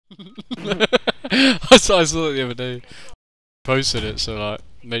I saw it the other day. Posted it, so like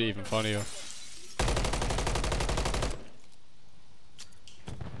made it even funnier.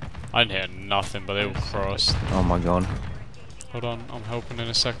 I didn't hit nothing, but they were crossed. Oh my god. Hold on, I'm helping in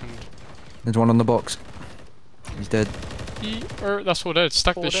a second. There's one on the box. He's dead. That's what it is.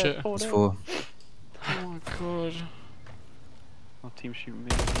 Stack this shit. It's 4. Oh my god. Our team shooting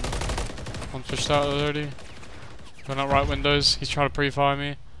me. One pushed out already. Going out right windows. He's trying to pre-fire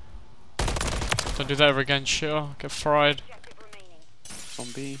me. Don't do that ever again, shitter. Get fried.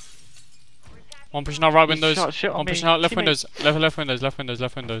 Zombie. One pushing out right windows. One pushing out left windows. Left windows. Left windows.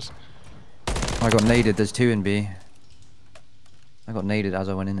 Left windows. I got naded. There's 2 in B. I got naded as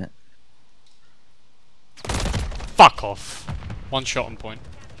I went in it. Fuck off. One shot on point.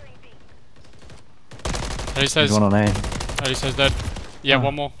 He says. There's one on A. He says dead. Yeah,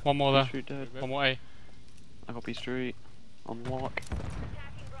 Oh. One more there. Dead. One more A. I got B Street. On lock.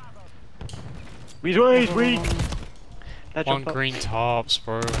 He's weak! One green tops,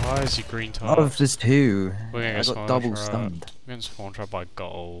 bro. Why is he green tops? Oh, there's 2. We're gonna I get got double spawn stunned. trapped. We're getting spawn trapped by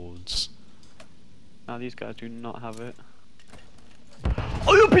golds. Now these guys do not have it.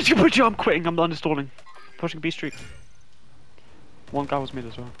 Oh, you bitch! I'm quitting. I'm uninstalling. Pushing B Street. One guy was mid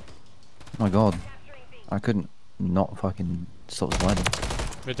as well. Oh my god. I couldn't not fucking stop sliding.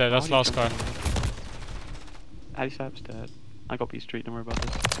 We're dead. That's the last guy. Ali Saab's dead. I got B Street. Don't worry about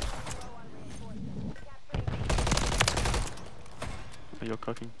this. Oh, you're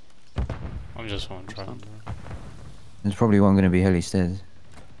cooking. I'm just one trapped. There's probably one going to be hilly stairs.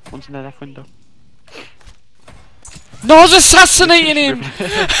 One's in the left window. No, I was assassinating him!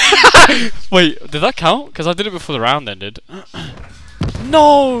 Wait, did that count? Because I did it before the round ended.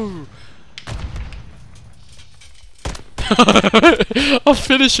 No! I'll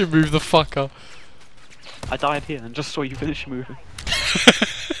finish your move, the fucker. I died here and just saw you finish your move.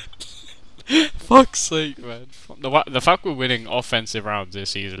 Fuck's sake, man. The fact we're winning offensive rounds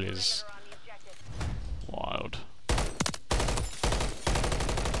this easily is wild.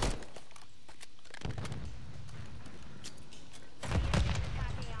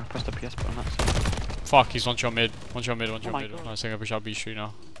 I pressed the PS button. That's Fuck, he's one shot mid. One shot mid. my mid. God. I think I push out B Street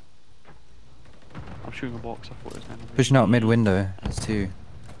now. I'm shooting a box. I thought it was going to be. Pushing out mid window. There's 2.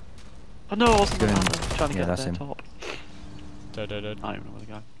 Oh no, I wasn't Going- trying to yeah, get that's there him. top. Dead. I don't even know where the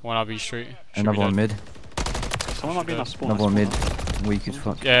guy. One out B Street. Should Another be one dead. mid. Someone might be in that spawn. Another one mid. Weak as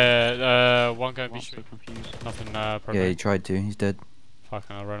fuck. Yeah, one guy B I'm so Street. confused. Nothing, Yeah, probably. he tried to. He's dead.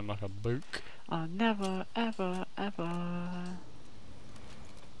 Fucking, I run him like a book. I never, ever, ever.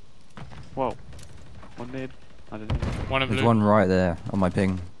 Whoa. One mid. I didn't even. One in There's blue. one right there on my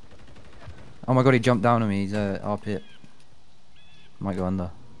ping. Oh my god, he jumped down on me. He's our pit. Might go under.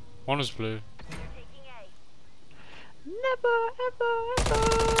 One was blue. Never, ever,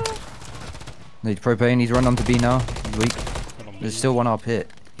 ever. He's propane. He's run onto B now. He's weak. Hold on, There's B. still one our pit.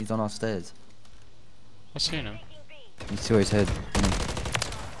 He's on our stairs. I've seen him. He's to his head. Yeah.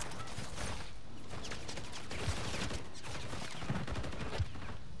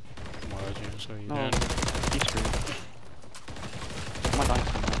 Why did you so you No. doing? He's screwed. I might die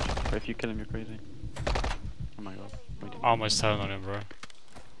so much, but if you kill him, you're crazy. Oh my god. We didn't. I almost turned on him, bro.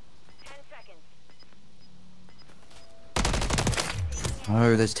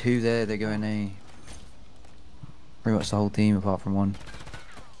 Oh, there's 2 there. They're going A. Pretty much the whole team apart from one.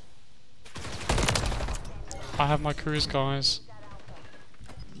 I have my cruise, guys.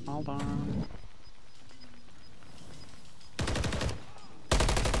 Hold on.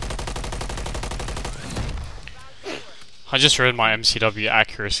 I just ruined my MCW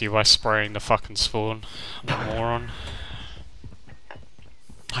accuracy by spraying the fucking spawn. I'm a moron.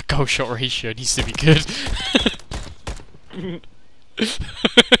 My goal shot ratio needs to be good.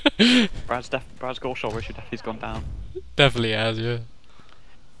 Brad's goal shot ratio definitely's gone down. Definitely has, yeah.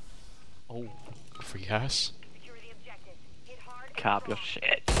 Oh, free gas. Cap your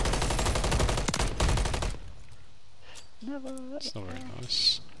shit. Never. That's not very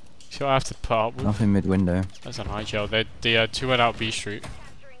nice. See what I have to put up with? Nothing mid window. That's an IGL. The 2 went out B Street.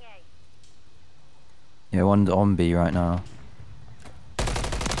 Yeah, one's on B right now.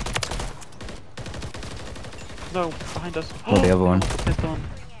 No, behind us. Got the other one. It's done.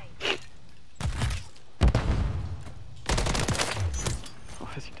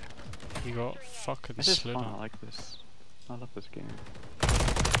 What is he doing? You got fucking This is slid fun. I on. like this. I love this game.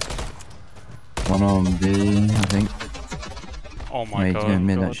 One on B, I think. Oh No, my he's going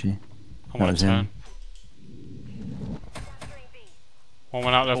mid God. actually. I'm that on was 10. him. One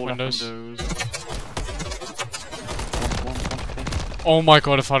went out left All windows. One, Oh my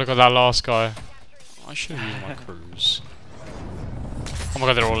god, if I'd have got that last guy. I should have used my cruise. I'm my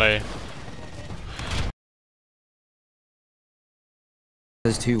god, they're all A.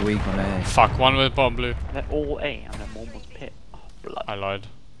 There's 2 weak on A. Fuck, one with bottom blue. They're all A and then one was pit. Oh, blood. I lied.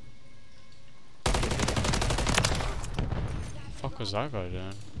 Fuck was that guy doing?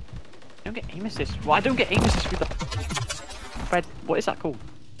 I don't get aim assist. Well, I don't get aim assist with the Fred. What is that called?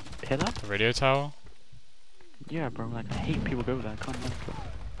 Pillar? The radio tower? Yeah, bro. Like I hate people go there. I can't remember.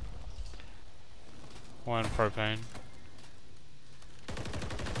 One propane.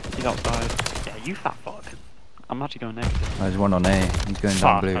 He's outside. Yeah, you fat fuck. I'm actually going negative. There's one on A. He's going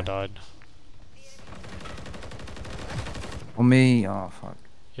down Fuck, blue. I died. On me. Oh fuck.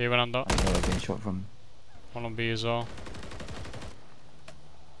 He went under. I know I'm getting shot from. One on B as well.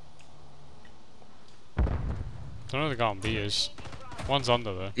 Don't know who the guy on B is. One's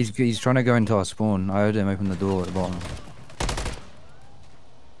under there. He's trying to go into our spawn. I heard him open the door at the bottom.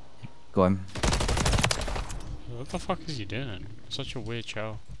 Got him. What the fuck is he doing? Such a weird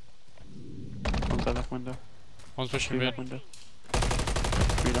chow. One's at left window. One's pushing Three mid. left window.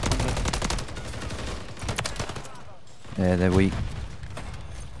 Three left window. Yeah, they're weak.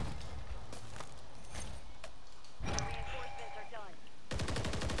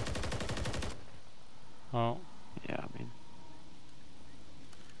 Oh. Yeah, I mean.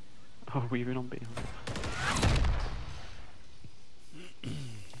 Oh, we're even on B. We've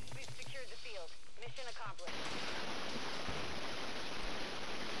secured the field. Mission accomplished.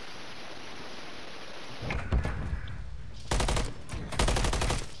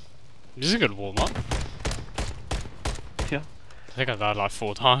 This is a good warm up. Yeah. I think I died like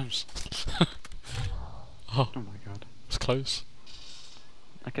 4 times. Oh, Oh my god. it's close.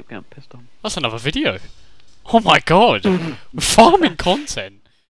 I kept getting pissed on. That's another video. Oh my god! We're farming content.